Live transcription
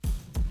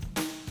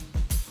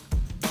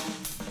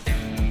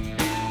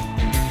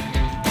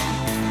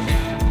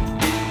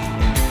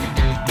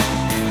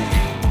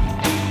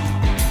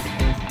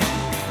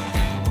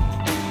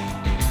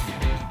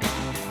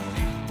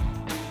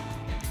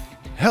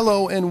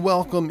Hello and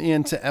welcome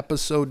into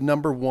episode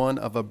number 1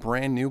 of a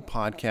brand new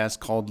podcast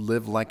called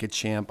Live Like a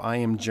Champ. I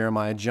am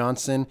Jeremiah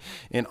Johnson,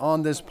 and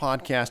on this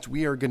podcast,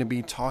 we are going to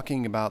be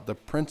talking about the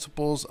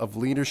principles of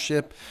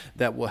leadership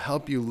that will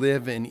help you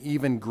live an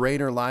even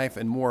greater life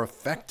and more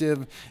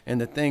effective in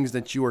the things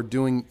that you are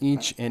doing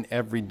each and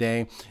every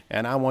day.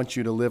 And I want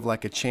you to live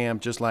like a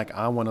champ, just like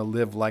I want to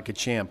live like a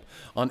champ.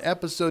 On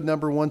episode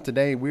number 1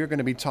 today, we are going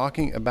to be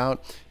talking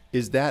about,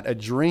 is that a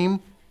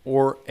dream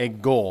or a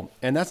goal?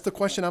 And that's the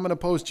question I'm going to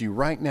pose to you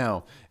right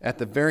now at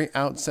the very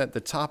outset,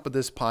 the top of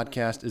this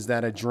podcast. Is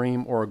that a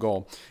dream or a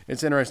goal?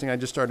 It's interesting. I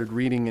just started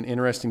reading an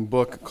interesting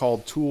book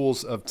called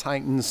Tools of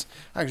Titans.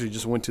 I actually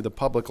just went to the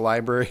public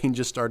library and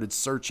just started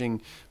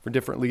searching for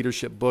different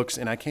leadership books.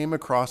 And I came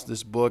across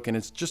this book, and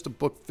it's just a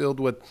book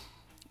filled with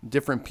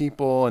different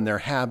people and their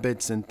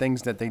habits and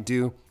things that they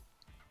do.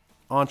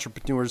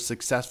 Entrepreneurs,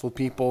 successful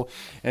people.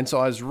 And so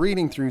I was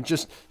reading through,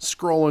 just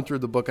scrolling through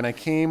the book, and I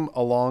came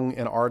along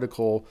an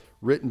article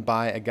written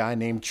by a guy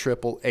named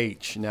Triple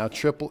H. Now,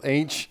 Triple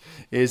H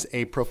is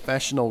a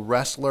professional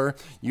wrestler.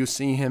 You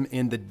see him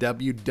in the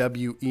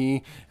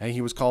WWE.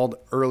 And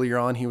earlier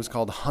on, he was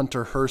called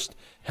Hunter Hearst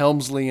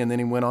Helmsley, and then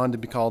he went on to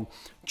be called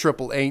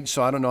Triple H.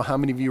 So I don't know how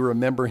many of you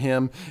remember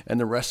him in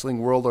the wrestling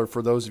world, or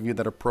for those of you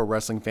that are pro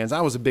wrestling fans. I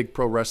was a big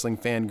pro wrestling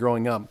fan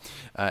growing up,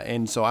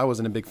 and so I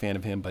wasn't a big fan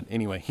of him. But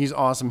anyway, he's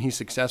awesome. He's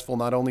successful.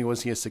 Not only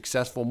was he a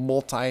successful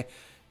multi-time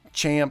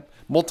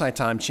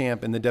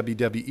champ in the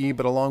WWE,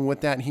 but along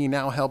with that, he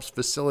now helps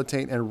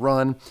facilitate and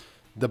run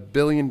the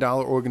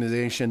billion-dollar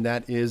organization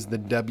that is the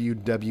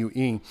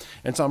WWE.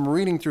 And so I'm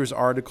reading through his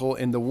article,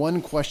 and the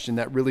one question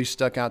that really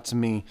stuck out to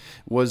me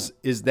was,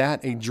 is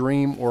that a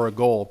dream or a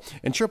goal?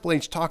 And Triple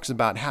H talks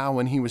about how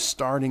when he was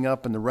starting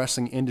up in the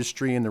wrestling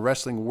industry, in the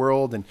wrestling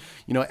world, and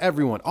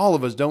everyone, all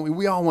of us, don't we?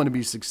 We all want to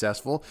be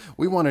successful.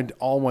 We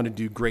all want to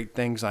do great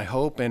things, I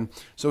hope. And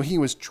so he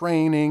was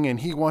training, and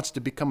he wants to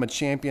become a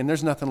champion.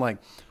 There's nothing like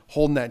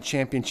holding that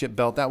championship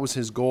belt. That was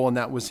his goal, and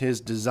that was his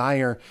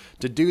desire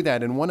to do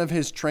that. And one of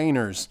his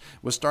trainers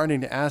was starting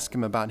to ask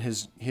him about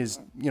his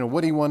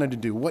what he wanted to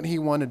do, what he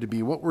wanted to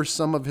be, what were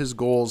some of his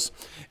goals.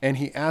 And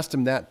he asked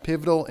him that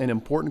pivotal and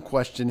important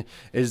question,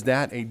 is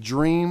that a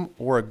dream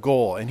or a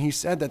goal? And he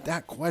said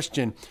that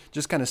question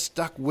just kind of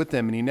stuck with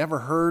him, and he never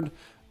heard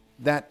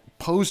that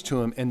posed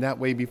to him in that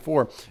way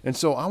before. And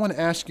so I want to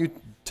ask you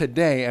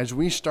today, as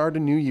we start a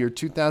new year,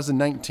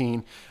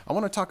 2019, I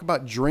want to talk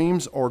about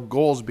dreams or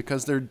goals,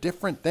 because they're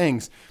different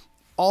things.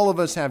 All of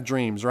us have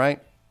dreams,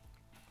 right?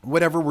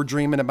 Whatever we're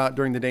dreaming about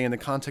during the day in the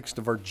context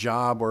of our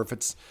job, or if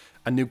it's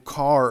a new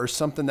car or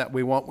something that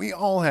we want, we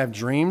all have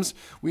dreams.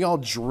 We all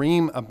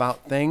dream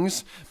about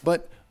things,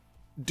 but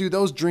do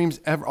those dreams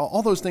ever,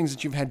 all those things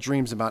that you've had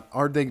dreams about,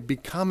 are they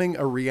becoming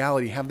a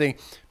reality? Have they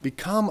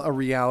become a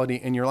reality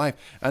in your life?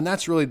 And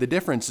that's really the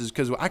difference, is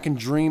because I can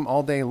dream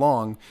all day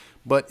long,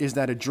 but is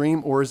that a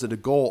dream or is it a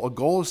goal? A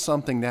goal is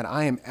something that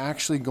I am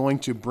actually going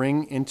to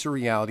bring into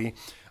reality.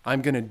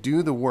 I'm going to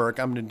do the work.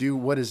 I'm going to do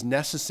what is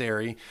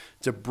necessary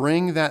to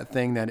bring that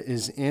thing that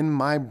is in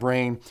my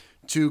brain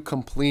to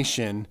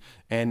completion,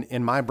 and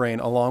in my brain,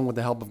 along with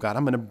the help of God,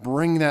 I'm going to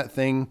bring that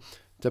thing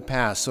to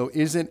pass. So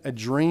is it a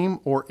dream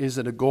or is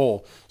it a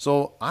goal?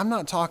 So I'm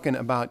not talking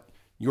about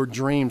your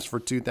dreams for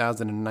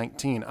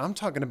 2019. I'm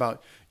talking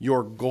about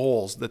your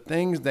goals, the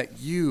things that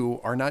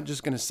you are not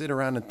just going to sit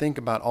around and think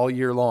about all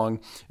year long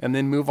and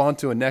then move on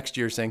to a next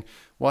year saying,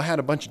 well, I had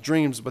a bunch of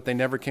dreams, but they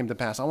never came to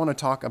pass. I want to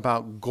talk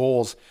about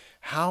goals.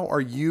 How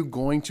are you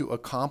going to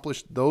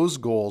accomplish those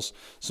goals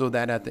so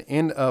that at the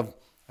end of,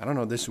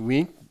 this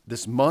week,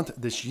 this month,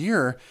 this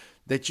year,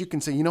 that you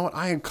can say, you know what,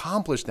 I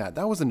accomplished that.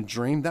 That wasn't a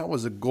dream. That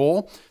was a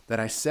goal that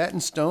I set in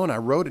stone. I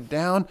wrote it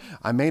down.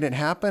 I made it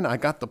happen. I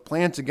got the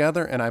plan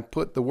together, and I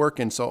put the work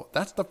in. So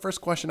that's the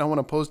first question I want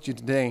to pose to you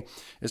today,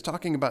 is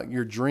talking about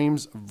your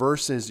dreams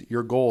versus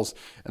your goals.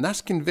 And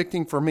that's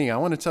convicting for me. I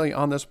want to tell you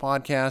on this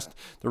podcast,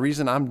 the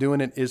reason I'm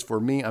doing it is for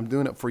me. I'm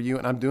doing it for you,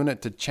 and I'm doing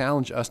it to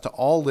challenge us to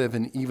all live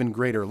an even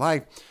greater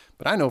life.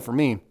 But I know for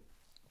me,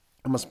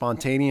 I'm a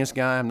spontaneous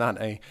guy. I'm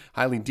not a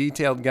highly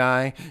detailed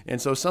guy.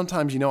 And so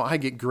sometimes, I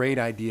get great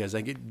ideas.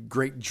 I get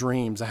great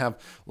dreams. I have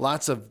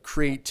lots of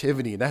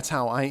creativity. That's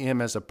how I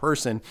am as a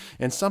person.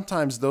 And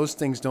sometimes those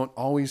things don't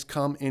always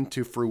come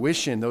into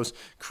fruition. Those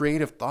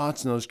creative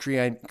thoughts and those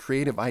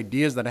creative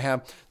ideas that I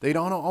have, they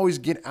don't always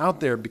get out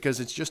there because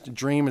it's just a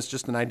dream. It's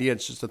just an idea.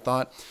 It's just a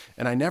thought.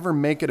 And I never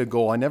make it a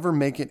goal. I never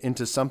make it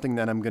into something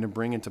that I'm going to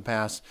bring into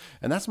pass.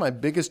 And that's my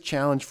biggest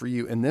challenge for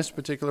you in this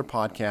particular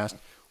podcast.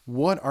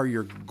 What are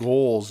your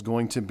goals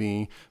going to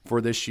be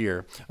for this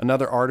year?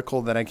 Another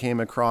article that I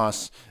came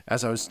across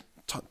as I was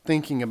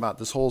thinking about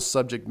this whole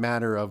subject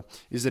matter of,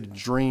 is it a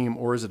dream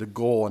or is it a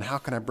goal? And how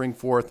can I bring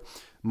forth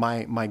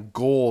my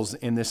goals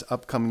in this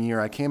upcoming year,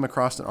 I came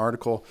across an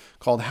article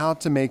called How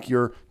to Make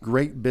Your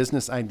Great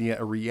Business Idea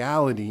a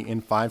Reality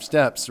in 5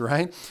 Steps,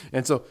 right?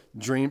 And so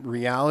dream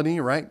reality,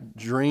 right?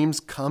 Dreams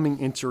coming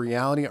into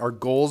reality, our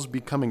goals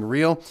becoming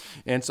real.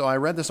 And so I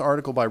read this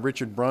article by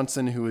Richard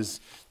Brunson, who is,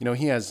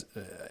 he has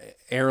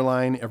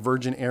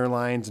Virgin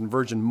Airlines and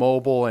Virgin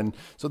Mobile. And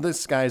so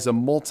this guy is a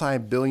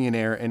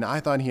multi-billionaire. And I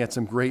thought he had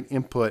some great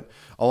input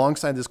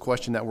alongside this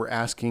question that we're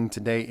asking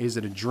today. Is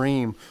it a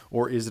dream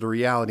or is it a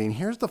reality? And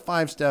here's the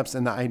 5 steps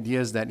and the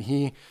ideas that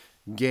he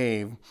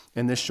gave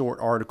in this short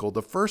article.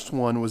 The first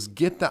one was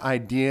get the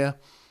idea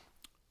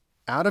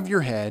out of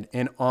your head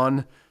and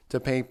on to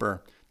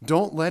paper.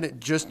 Don't let it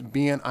just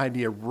be an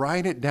idea.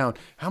 Write it down.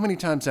 How many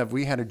times have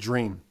we had a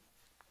dream,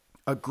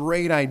 a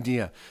great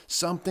idea,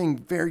 something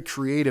very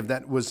creative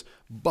that was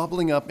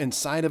bubbling up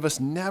inside of us,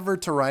 never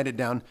to write it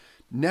down,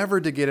 never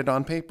to get it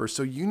on paper?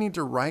 So you need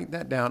to write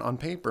that down on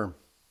paper.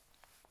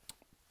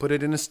 Put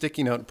it in a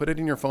sticky note, put it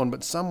in your phone,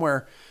 but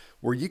somewhere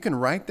where you can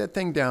write that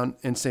thing down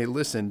and say,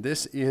 listen,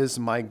 this is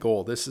my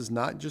goal. This is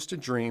not just a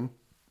dream.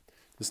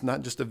 This is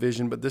not just a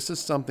vision, but this is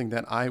something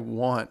that I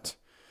want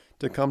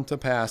to come to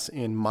pass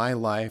in my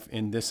life,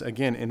 in this,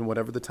 again, in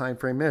whatever the time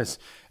frame is.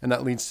 And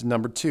that leads to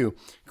number 2,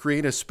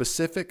 create a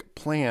specific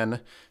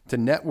plan to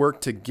network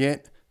to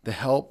get the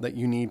help that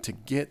you need to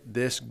get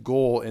this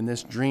goal and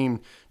this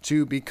dream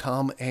to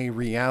become a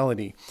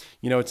reality.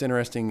 You know, it's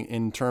interesting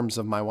in terms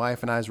of my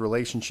wife and I's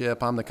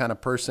relationship. I'm the kind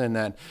of person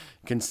that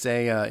can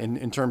say,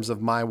 in terms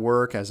of my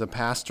work as a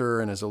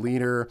pastor and as a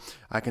leader,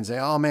 I can say,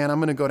 oh man, I'm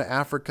going to go to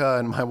Africa.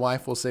 And my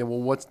wife will say,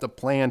 well, what's the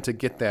plan to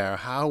get there?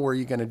 How are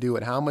you going to do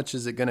it? How much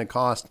is it going to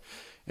cost?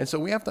 And so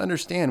we have to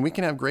understand we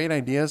can have great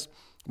ideas.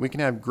 We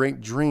can have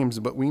great dreams,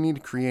 but we need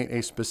to create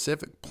a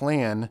specific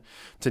plan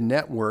to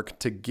network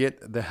to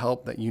get the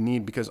help that you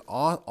need. Because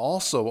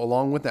also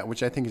along with that,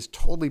 which I think is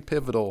totally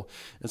pivotal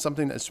and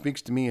something that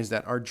speaks to me, is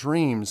that our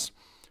dreams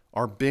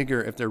are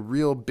bigger. If they're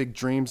real big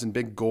dreams and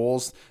big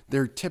goals,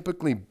 they're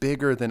typically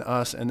bigger than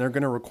us, and they're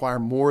going to require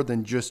more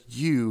than just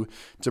you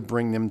to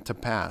bring them to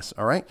pass.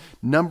 All right.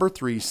 Number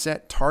 3,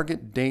 set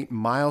target date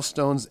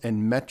milestones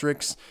and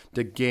metrics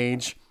to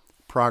gauge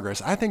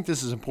progress. I think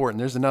this is important.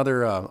 There's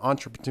another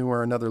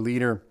entrepreneur, another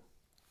leader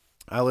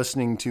I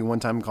listening to one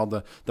time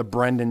called the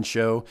Brendan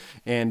Show.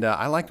 And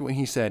I liked what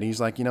he said. He's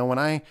like, when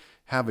I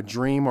have a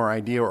dream or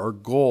idea or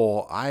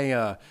goal,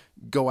 I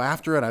go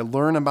after it. I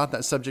learn about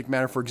that subject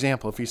matter. For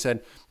example, if he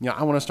said,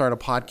 I want to start a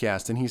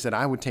podcast, and he said,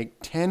 I would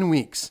take 10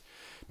 weeks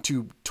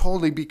to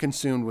totally be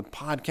consumed with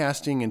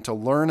podcasting and to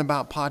learn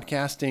about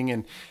podcasting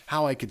and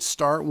how I could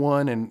start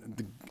one and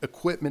the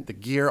equipment, the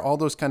gear, all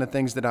those kind of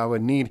things that I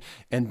would need.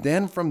 And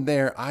then from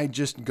there, I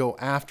just go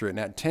after it. And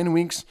at 10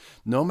 weeks,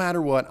 no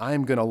matter what,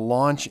 I'm going to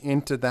launch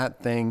into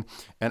that thing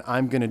and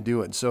I'm going to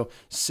do it. So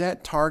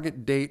set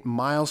target date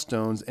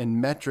milestones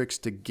and metrics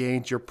to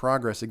gauge your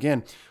progress.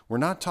 Again, we're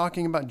not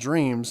talking about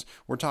dreams.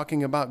 We're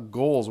talking about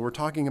goals. We're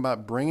talking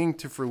about bringing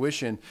to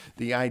fruition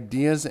the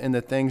ideas and the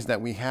things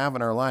that we have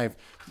in our life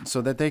so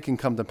that they can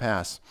come to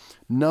pass.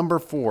 Number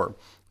 4,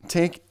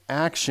 take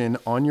action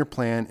on your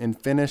plan and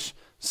finish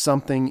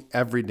something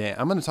every day.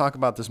 I'm going to talk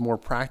about this more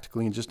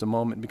practically in just a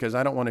moment, because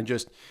I don't want to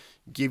just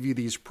give you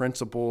these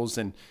principles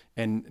and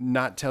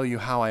not tell you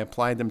how I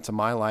applied them to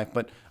my life,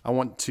 but I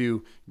want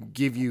to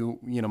give you,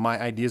 my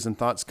ideas and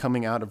thoughts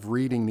coming out of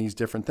reading these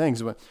different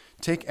things. But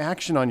take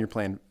action on your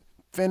plan.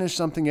 Finish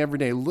something every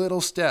day,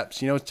 little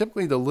steps. It's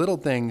typically the little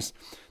things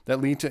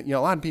that lead to,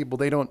 a lot of people,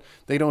 they don't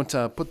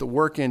put the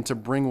work in to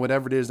bring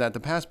whatever it is at the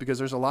pass, because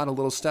there's a lot of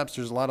little steps.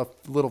 There's a lot of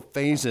little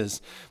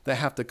phases that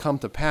have to come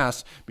to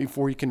pass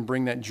before you can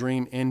bring that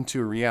dream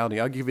into reality.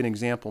 I'll give you an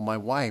example. My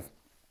wife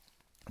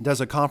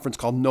does a conference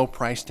called No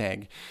Price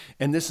Tag.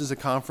 And this is a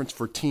conference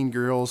for teen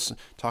girls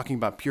talking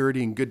about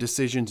purity and good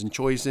decisions and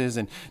choices.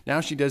 And now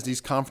she does these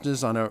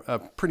conferences on a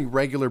pretty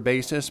regular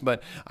basis.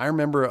 But I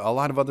remember a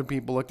lot of other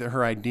people looked at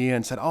her idea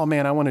and said, oh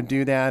man, I want to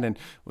do that. And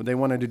they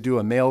wanted to do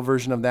a male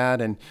version of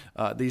that. And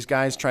these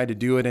guys tried to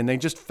do it and they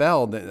just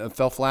fell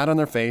flat on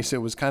their face.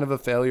 It was kind of a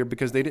failure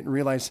because they didn't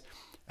realize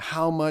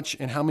how much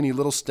and how many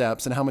little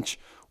steps and how much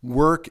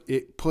work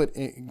it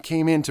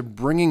came into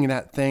bringing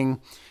that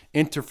thing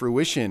into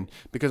fruition,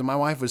 because my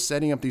wife was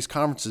setting up these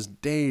conferences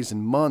days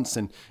and months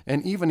and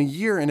even a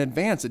year in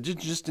advance. It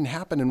just didn't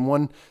happen in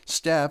one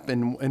step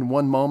and in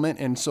one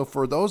moment. And so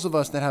for those of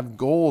us that have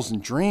goals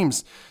and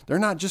dreams, they're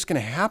not just going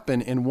to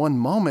happen in one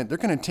moment. They're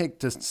going to take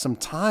some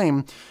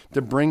time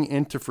to bring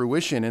into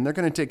fruition, and they're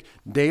going to take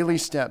daily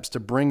steps to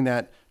bring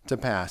that to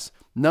pass.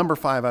 Number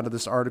 5 out of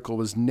this article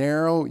was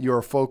narrow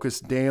your focus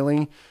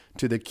daily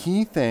to the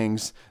key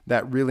things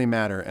that really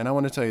matter. And I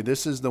want to tell you,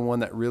 this is the one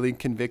that really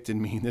convicted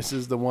me. This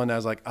is the one I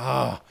was like,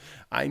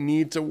 I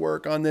need to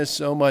work on this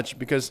so much,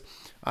 because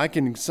I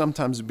can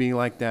sometimes be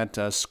like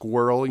that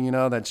squirrel,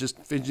 that's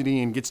just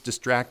fidgety and gets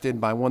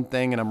distracted by one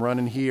thing, and I'm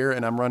running here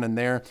and I'm running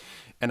there.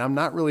 And I'm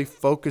not really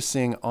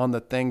focusing on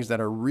the things that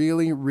are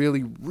really,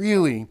 really,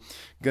 really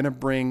going to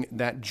bring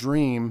that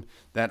dream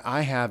that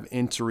I have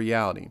into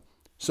reality.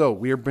 So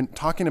we have been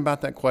talking about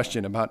that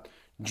question about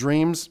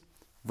dreams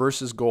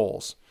versus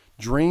goals.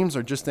 Dreams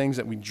are just things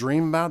that we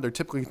dream about. They're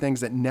typically things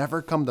that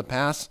never come to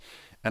pass.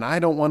 And I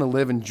don't want to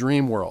live in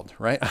dream world,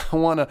 right?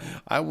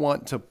 I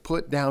want to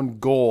put down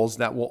goals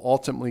that will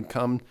ultimately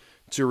come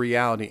to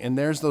reality. And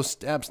there's those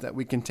steps that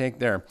we can take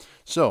there.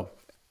 So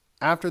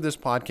after this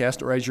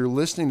podcast, or as you're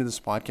listening to this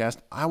podcast,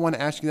 I want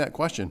to ask you that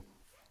question.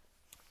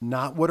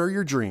 Not what are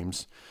your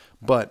dreams,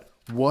 but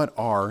what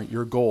are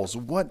your goals?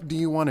 What do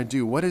you want to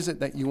do? What is it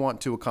that you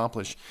want to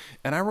accomplish?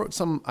 And I wrote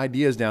some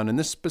ideas down, and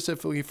this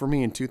specifically for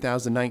me in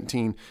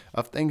 2019,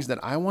 of things that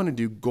I want to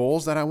do,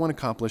 goals that I want to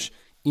accomplish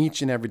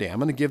each and every day. I'm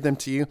going to give them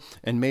to you,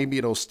 and maybe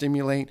it'll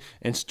stimulate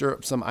and stir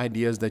up some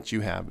ideas that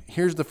you have.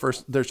 Here's the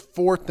first. There's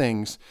four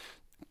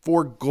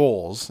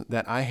goals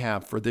that I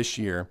have for this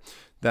year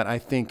that I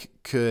think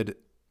could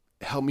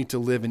help me to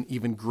live an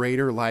even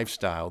greater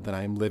lifestyle than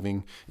I'm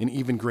living, an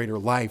even greater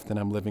life than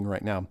I'm living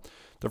right now.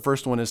 The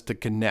first one is to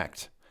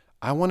connect.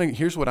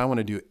 Here's what I want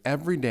to do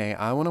every day.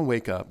 I want to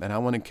wake up and I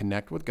want to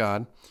connect with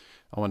God.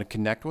 I want to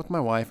connect with my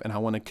wife, and I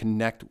want to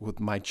connect with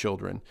my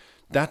children.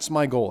 That's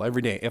my goal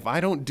every day. If I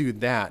don't do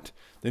that,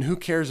 then who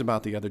cares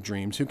about the other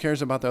dreams? Who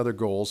cares about the other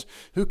goals?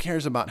 Who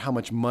cares about how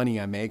much money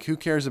I make? Who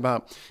cares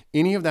about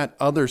any of that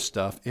other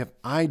stuff if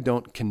I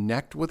don't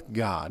connect with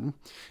God,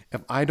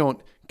 if I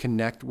don't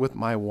connect with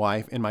my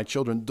wife and my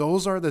children?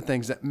 Those are the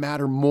things that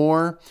matter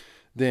more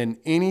than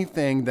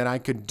anything that I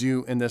could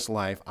do in this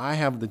life. I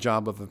have the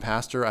job of a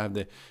pastor. I have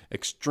the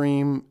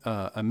extreme,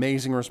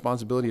 amazing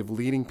responsibility of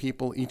leading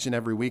people each and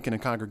every week in a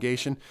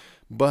congregation.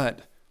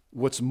 But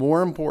what's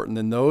more important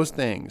than those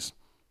things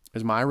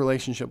is my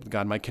relationship with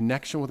God, my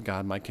connection with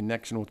God, my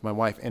connection with my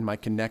wife, and my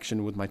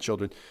connection with my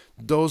children.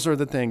 Those are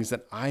the things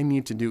that I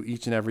need to do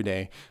each and every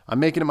day. I'm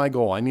making it my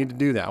goal. I need to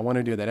do that. I want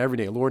to do that every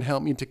day. Lord,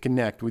 help me to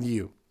connect with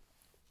you,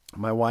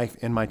 my wife,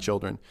 and my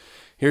children.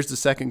 Here's the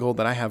second goal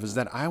that I have, is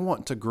that I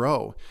want to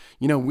grow.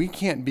 We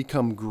can't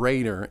become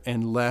greater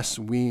unless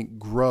we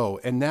grow.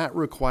 And that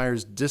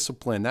requires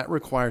discipline. That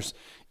requires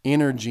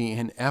energy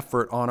and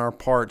effort on our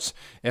parts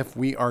if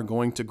we are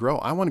going to grow.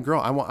 I want to grow.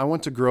 I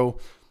want to grow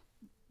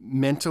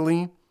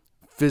mentally,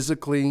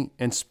 physically,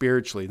 and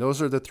spiritually.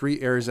 Those are the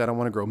three areas that I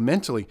want to grow.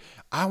 Mentally,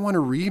 I want to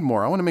read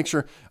more. I want to make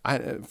sure,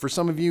 for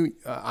some of you,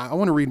 I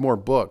want to read more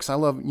books. I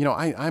love,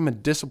 I'm a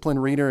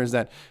disciplined reader, is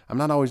that I'm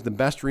not always the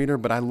best reader,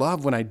 but I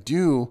love when I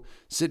do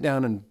sit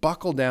down and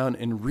buckle down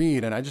and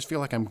read, and I just feel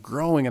like I'm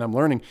growing and I'm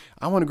learning.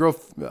 I want to grow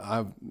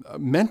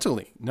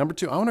mentally. Number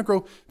two, I want to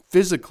grow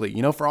physically.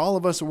 For all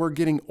of us, we're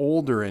getting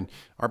older and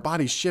our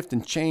bodies shift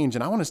and change,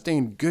 and I want to stay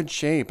in good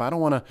shape. I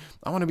want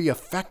to be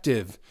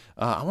effective.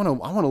 I want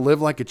to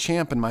live like a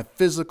champ in my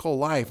physical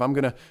life. I'm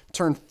going to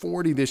turn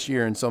 40 this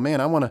year, and so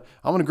man, I want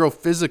to grow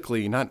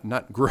physically,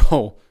 not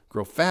grow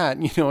fat,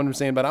 you know what I'm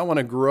saying? But I want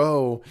to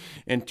grow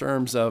in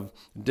terms of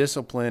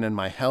discipline and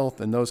my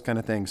health and those kind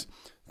of things.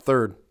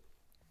 Third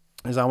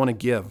is I want to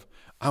give.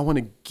 I want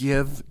to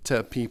give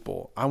to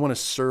people. I want to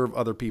serve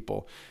other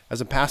people. As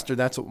a pastor,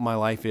 that's what my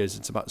life is.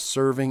 It's about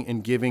serving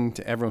and giving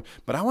to everyone.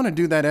 But I want to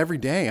do that every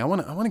day. I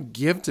want to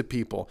give to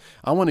people.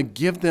 I want to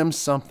give them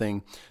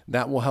something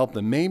that will help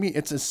them. Maybe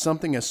it's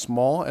something as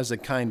small as a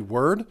kind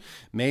word.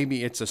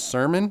 Maybe it's a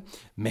sermon.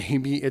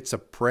 Maybe it's a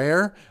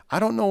prayer. I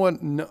don't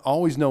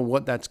always know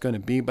what that's going to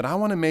be, but I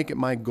want to make it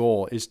my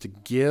goal is to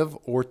give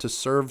or to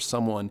serve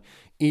someone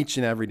each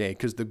and every day,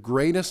 because the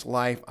greatest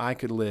life I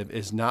could live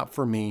is not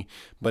for me,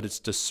 but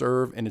it's to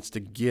serve and it's to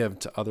give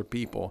to other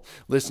people.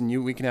 Listen,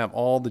 we can have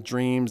all the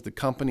dreams, the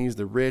companies,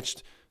 the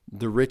riches,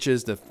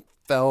 the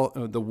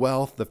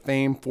wealth, the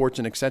fame,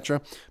 fortune, etc.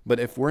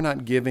 But if we're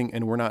not giving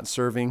and we're not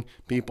serving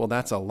people,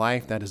 that's a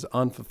life that is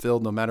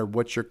unfulfilled. No matter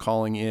what your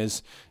calling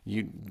is,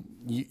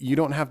 you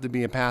don't have to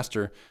be a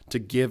pastor to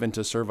give and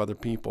to serve other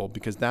people,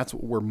 because that's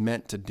what we're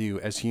meant to do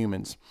as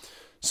humans.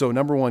 So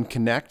number one,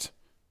 connect.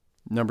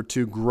 Number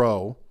two,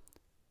 grow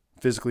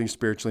physically,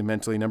 spiritually,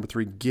 mentally. Number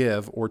three,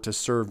 give or to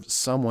serve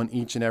someone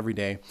each and every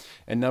day.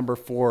 And number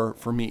four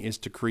for me is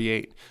to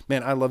create.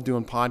 Man, I love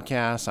doing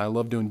podcasts. I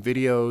love doing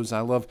videos.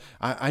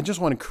 I just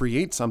want to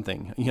create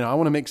something. I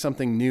want to make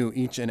something new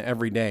each and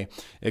every day.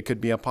 It could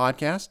be a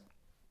podcast.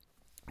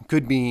 It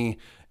could be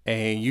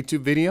a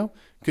YouTube video.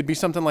 Could be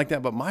something like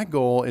that. But my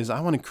goal is I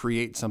want to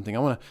create something. I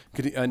want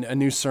a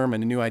new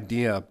sermon, a new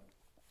idea.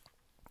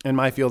 In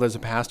my field as a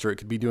pastor, it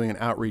could be doing an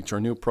outreach or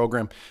a new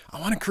program.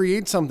 I want to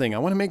create something. I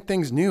want to make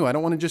things new. I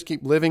don't want to just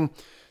keep living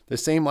the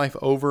same life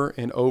over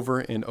and over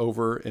and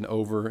over and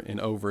over and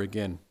over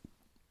again.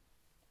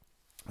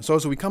 So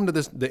as we come to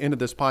the end of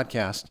this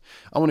podcast,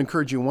 I want to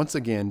encourage you once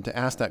again to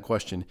ask that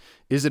question.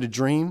 Is it a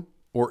dream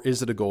or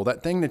is it a goal?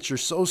 That thing that you're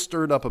so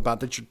stirred up about,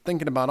 that you're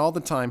thinking about all the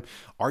time,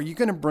 are you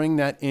going to bring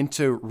that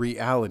into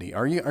reality?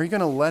 Are you going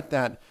to let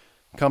that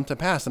come to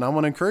pass? And I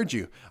want to encourage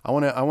you. I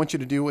want you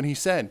to do what he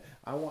said.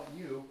 I want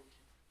you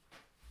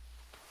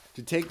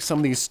to take some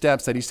of these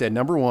steps that he said.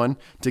 Number one,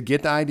 to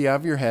get the idea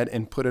out of your head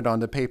and put it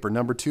onto paper.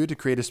 Number two, to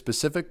create a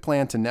specific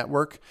plan to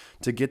network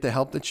to get the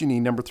help that you need.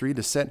 Number three,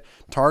 to set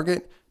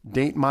target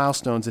date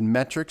milestones and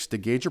metrics to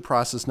gauge your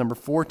process. Number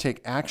four,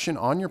 take action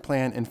on your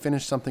plan and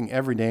finish something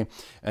every day.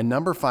 And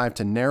number five,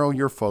 to narrow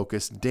your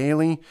focus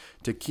daily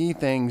to key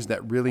things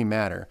that really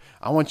matter.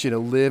 I want you to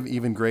live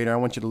even greater. I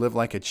want you to live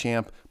like a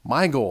champ.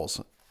 My goals,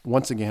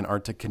 once again, are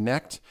to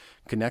connect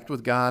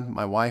with God,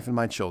 my wife, and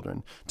my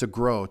children, to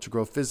grow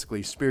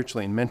physically,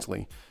 spiritually, and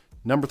mentally,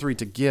 Number 3,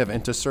 to give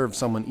and to serve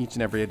someone each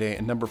and every day.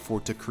 And number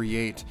 4, to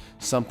create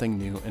something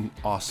new and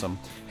awesome.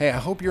 Hey, I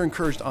hope you're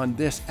encouraged on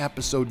this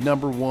episode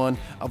number 1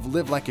 of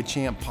Live Like a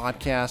Champ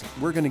podcast.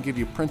 We're going to give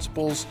you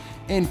principles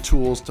and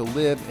tools to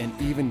live an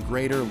even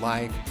greater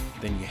life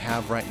than you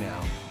have right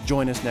now.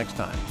 Join us next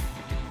time.